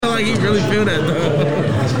like he really feel that though.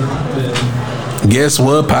 Guess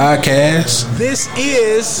What Podcast? This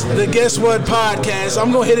is the Guess What Podcast.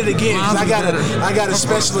 I'm gonna hit it again because I got a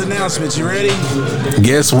special announcement. You ready?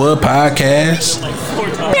 Guess What Podcast?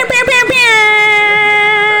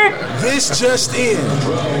 This just in.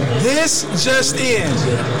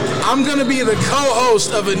 I'm gonna be the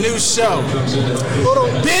co-host of a new show.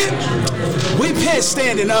 We pissed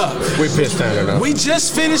standing up. We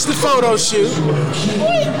just finished the photo shoot.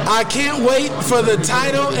 I can't wait for the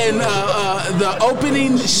title and the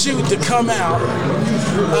opening shoot to come out.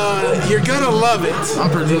 You're gonna love it. I'm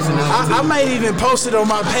producing that. I might even post it on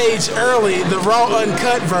my page early, the raw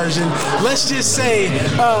uncut version. Let's just say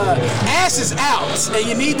ass is out, and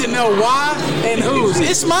you need to know why and whose.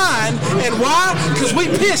 It's mine, and why? Because we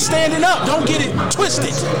pissed standing up. Don't get it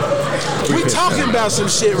twisted. We talking about some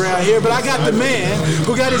shit right here, but I got the man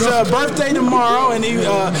who got his birthday tomorrow, and he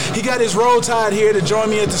got his Roll Tide here to join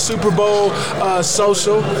me at the Super Bowl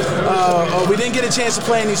social. We didn't get a chance to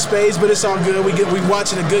play any spades, but it's all good. We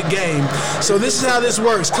watching a good game. So this is how this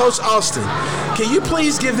works. Coach Austin, can you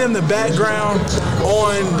please give them the background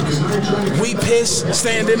on We Piss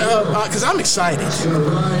Standing Up? Because I'm excited.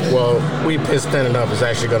 Well, We Piss Standing Up is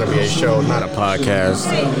actually going to be a show, not a podcast.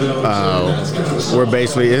 We're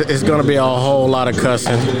basically, it's going to be a whole lot of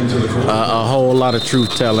cussing, a whole lot of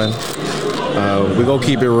truth telling. We're going to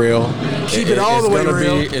keep it real. Keep it all the way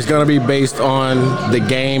real. It's going to be based on the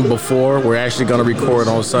game before. We're actually going to record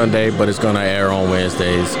on Sunday, but it's going to air on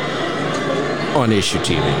Wednesdays on Issue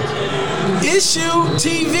TV. Issue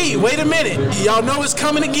TV. Wait a minute. Y'all know it's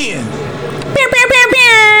coming again.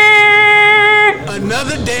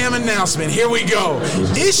 Another damn announcement. Here we go.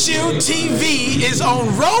 Issue TV is on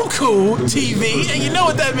Roku TV, and you know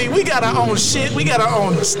what that means. We got our own shit. We got our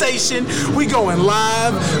own station. We going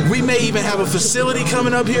live. We may even have a facility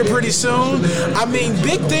coming up here pretty soon. I mean,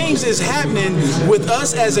 big things is happening with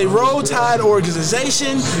us as a Roll Tide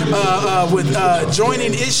organization, with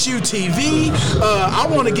joining Issue TV. I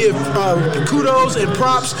want to give kudos and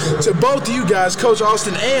props to both of you guys, Coach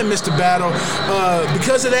Austin and Mr. Battle,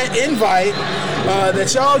 because of that invite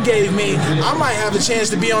that y'all gave me. I might have a chance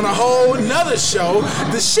to be on a whole nother show.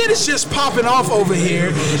 The shit is just popping off over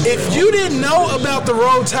here. If you didn't know about the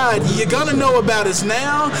Roll Tide, you're gonna know about us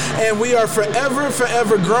now, and we are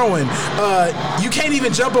forever growing. You can't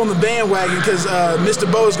even jump on the bandwagon because Mr.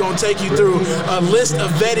 Bo is gonna take you through a list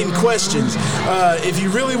of vetting questions. If you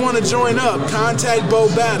really want to join up, contact Bo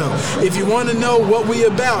Battle. If you want to know what we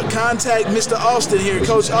about, contact Mr. Austin here,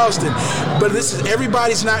 Coach Austin. But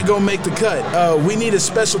everybody's not gonna make the cut. We need a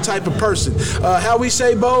special type of person. How we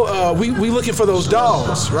say, Bo? We looking for those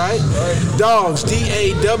dogs, right? Dogs,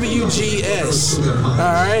 DAWGS. All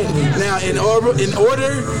right. Now, in order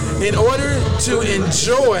to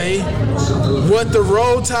enjoy what the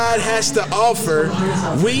Roll Tide has to offer,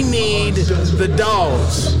 we need the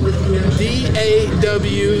dogs.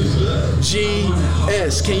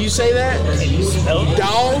 DAWGS. Can you say that?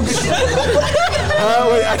 Dogs.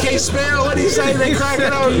 I can't spell. What do you say? They crack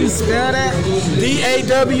it on. Can you spell that?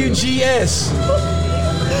 DAWGS.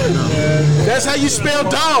 That's how you spell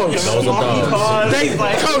dogs. Those are dogs.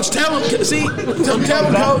 Coach, tell them. See, tell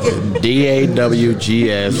them, Coach.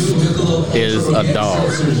 DAWGS is a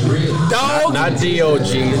dog. Dog. Not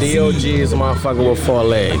DOG. DOG is a motherfucker with 4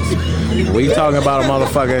 legs. We talking about a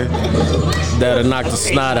motherfucker that'll knock the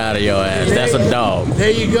snot out of your ass. That's a dog.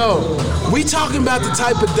 There you go. We talking about the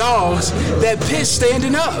type of dogs that piss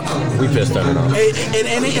standing up. We piss standing up.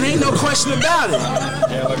 And ain't no question about it.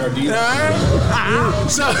 All right?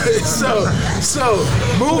 So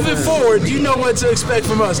moving forward, you know what to expect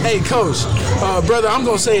from us. Hey, Coach, brother, I'm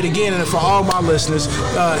going to say it again, and for all my listeners,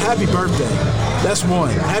 happy birthday. That's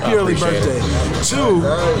one. Happy early birthday. It.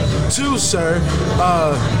 Two, sir.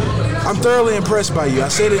 I'm thoroughly impressed by you. I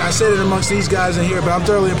said it amongst these guys in here, but I'm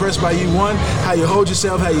thoroughly impressed by you. One, how you hold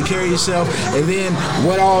yourself, how you carry yourself, and then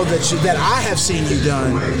what all that I have seen you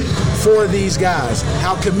done for these guys,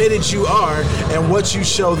 how committed you are, and what you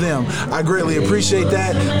show them. I greatly appreciate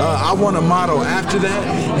that. I want to model after that,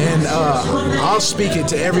 and I'll speak it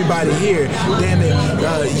to everybody here. Damn it,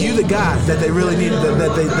 you the guy that they really need,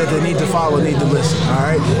 that they need to follow, need to listen. All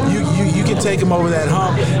right, you can take them over that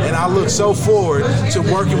hump, and I look so forward to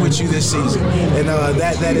working with you this season. And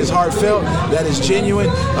that is heartfelt, that is genuine.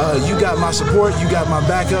 You got my support, you got my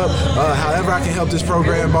backup. However I can help this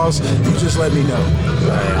program, boss, you just let me know.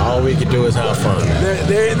 Right, all we can do is have fun.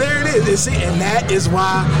 There it is. See, and that is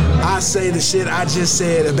why I say the shit I just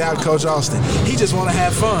said about Coach Austin. He just want to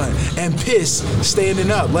have fun and piss standing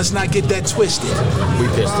up. Let's not get that twisted. We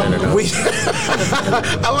piss standing up.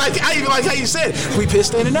 I even like how you said it. We piss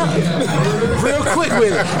standing up. Real quick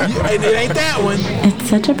with it. And it ain't that one. It's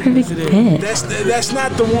such a perfect fit. That's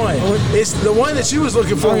not the one. It's the one that you was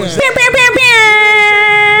looking for.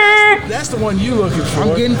 That's the one you looking for.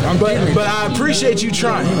 But I appreciate you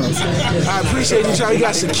trying. I appreciate you trying. You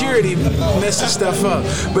got security messing stuff up.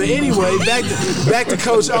 But anyway, back to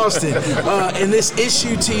Coach Austin and this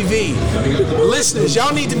Issue TV. Listeners,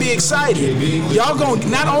 y'all need to be excited. Y'all going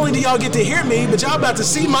not only do y'all get to hear me, but y'all about to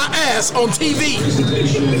see my ass on TV.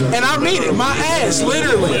 And I mean it, my ass,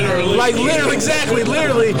 literally. Like literally, exactly,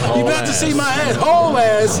 literally. You about to see my ass, whole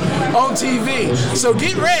ass on TV. So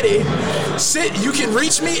get ready. You can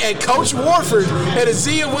reach me at Coach Warford at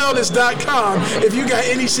AziaWellness.com if you got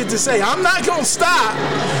any shit to say. I'm not gonna stop,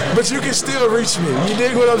 but you can still reach me. You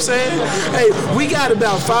dig what I'm saying? Hey, we got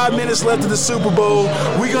about 5 minutes left of the Super Bowl.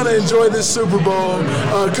 We're gonna enjoy this Super Bowl.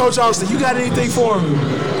 Coach Austin, you got anything for him?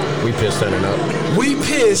 We pissed standing up. We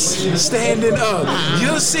piss standing up.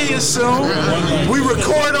 You'll see us soon. We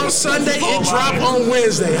record on Sunday and drop on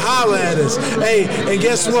Wednesday. Holla at us. Hey, and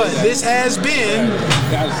guess what? This has been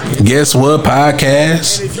Guess What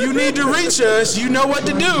Podcast. If you need to reach us, you know what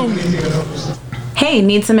to do. Hey,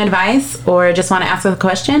 need some advice or just want to ask a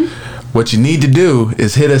question? What you need to do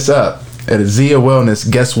is hit us up at Azia Wellness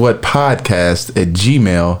Guess What Podcast at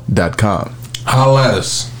gmail.com. Holla at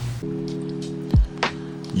us.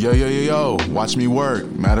 Yo, watch me work.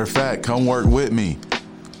 Matter of fact, come work with me.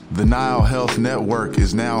 The Nile Health Network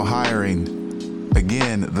is now hiring.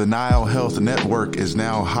 Again, the Nile Health Network is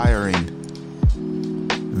now hiring.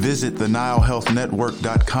 Visit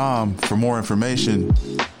thenilehealthnetwork.com for more information.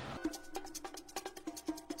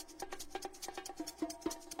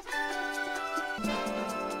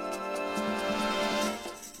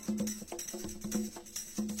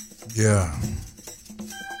 Yeah.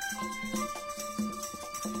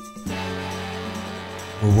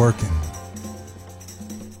 We're working.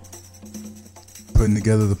 Putting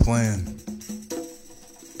together the plan.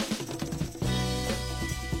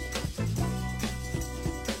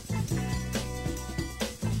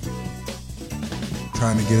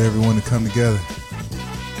 Trying to get everyone to come together.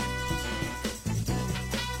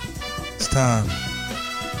 It's time.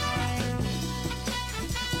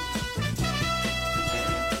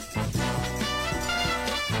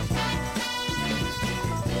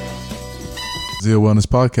 Zia Wellness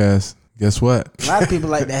Podcast. Guess what? A lot of people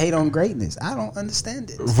like to hate on greatness. I don't understand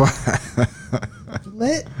it.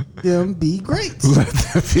 Let them be great. Let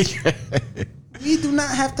them be great. We do not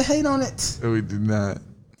have to hate on it. We do not.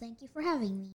 Thank you for having me.